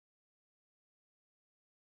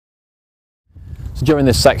During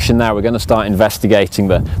this section now, we're going to start investigating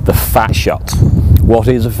the fat shot. What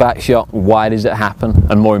is a fat shot? Why does it happen?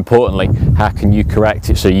 And more importantly, how can you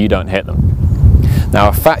correct it so you don't hit them? Now,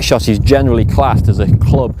 a fat shot is generally classed as a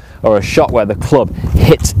club or a shot where the club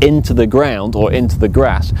hits into the ground or into the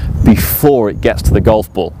grass before it gets to the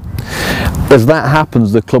golf ball. As that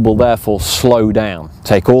happens, the club will therefore slow down,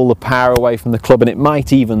 take all the power away from the club, and it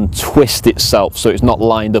might even twist itself so it's not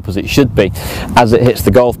lined up as it should be as it hits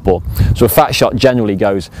the golf ball. So a fat shot generally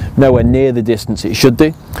goes nowhere near the distance it should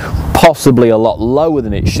do, possibly a lot lower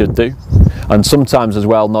than it should do, and sometimes as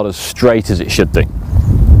well not as straight as it should do.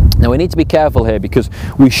 Now we need to be careful here because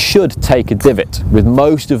we should take a divot with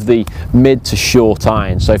most of the mid to short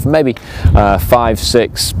irons. So for maybe 5,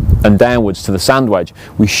 6 and downwards to the sand wedge,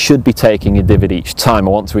 we should be taking a divot each time.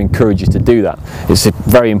 I want to encourage you to do that. It's a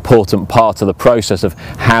very important part of the process of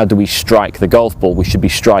how do we strike the golf ball. We should be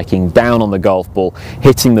striking down on the golf ball,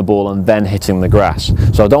 hitting the ball and then hitting the grass.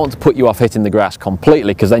 So I don't want to put you off hitting the grass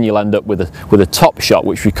completely because then you'll end up with a top shot,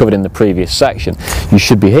 which we covered in the previous section. You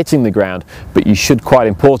should be hitting the ground, but you should quite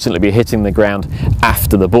importantly be hitting the ground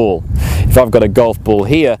after the ball. If I've got a golf ball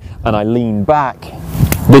here and I lean back,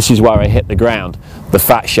 this is where I hit the ground, the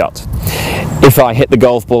fat shot. If I hit the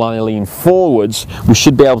golf ball and I lean forwards, we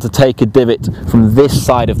should be able to take a divot from this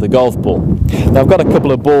side of the golf ball. Now I've got a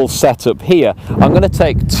couple of balls set up here. I'm going to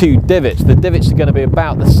take 2 divots. The divots are going to be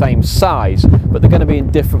about the same size, but they're going to be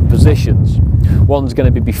in different positions. One's going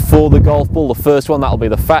to be before the golf ball, the first one, that'll be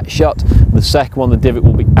the fat shot. The second one, the divot,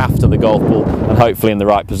 will be after the golf ball and hopefully in the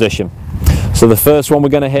right position. So the first one we're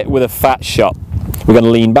going to hit with a fat shot. We're going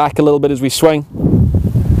to lean back a little bit as we swing,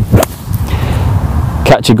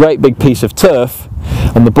 catch a great big piece of turf,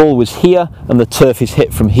 and the ball was here and the turf is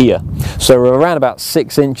hit from here. So we're around about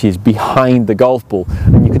 6 inches behind the golf ball,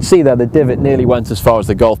 and you can see there the divot nearly went as far as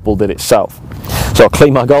the golf ball did itself. So I'll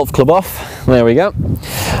clean my golf club off, there we go,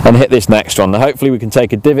 and hit this next one. Now hopefully we can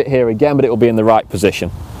take a divot here again, but it will be in the right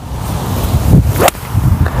position.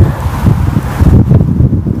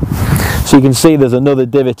 So you can see there's another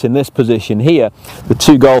divot in this position here, the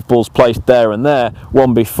 2 golf balls placed there and there,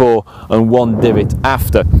 one before and one divot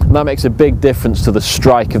after. And that makes a big difference to the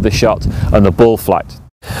strike of the shot and the ball flight.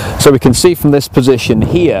 So we can see from this position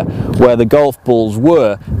here where the golf balls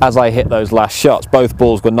were as I hit those last shots. Both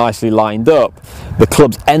balls were nicely lined up. The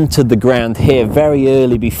clubs entered the ground here very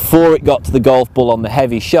early before it got to the golf ball on the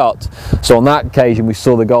heavy shot. So on that occasion we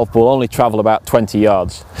saw the golf ball only travel about 20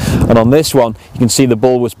 yards. And on this one you can see the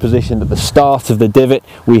ball was positioned at the start of the divot.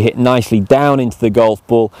 We hit nicely down into the golf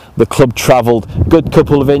ball. The club travelled a good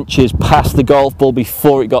couple of inches past the golf ball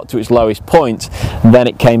before it got to its lowest point. And then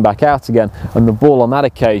it came back out again and the ball on that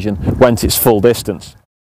occasion went its full distance.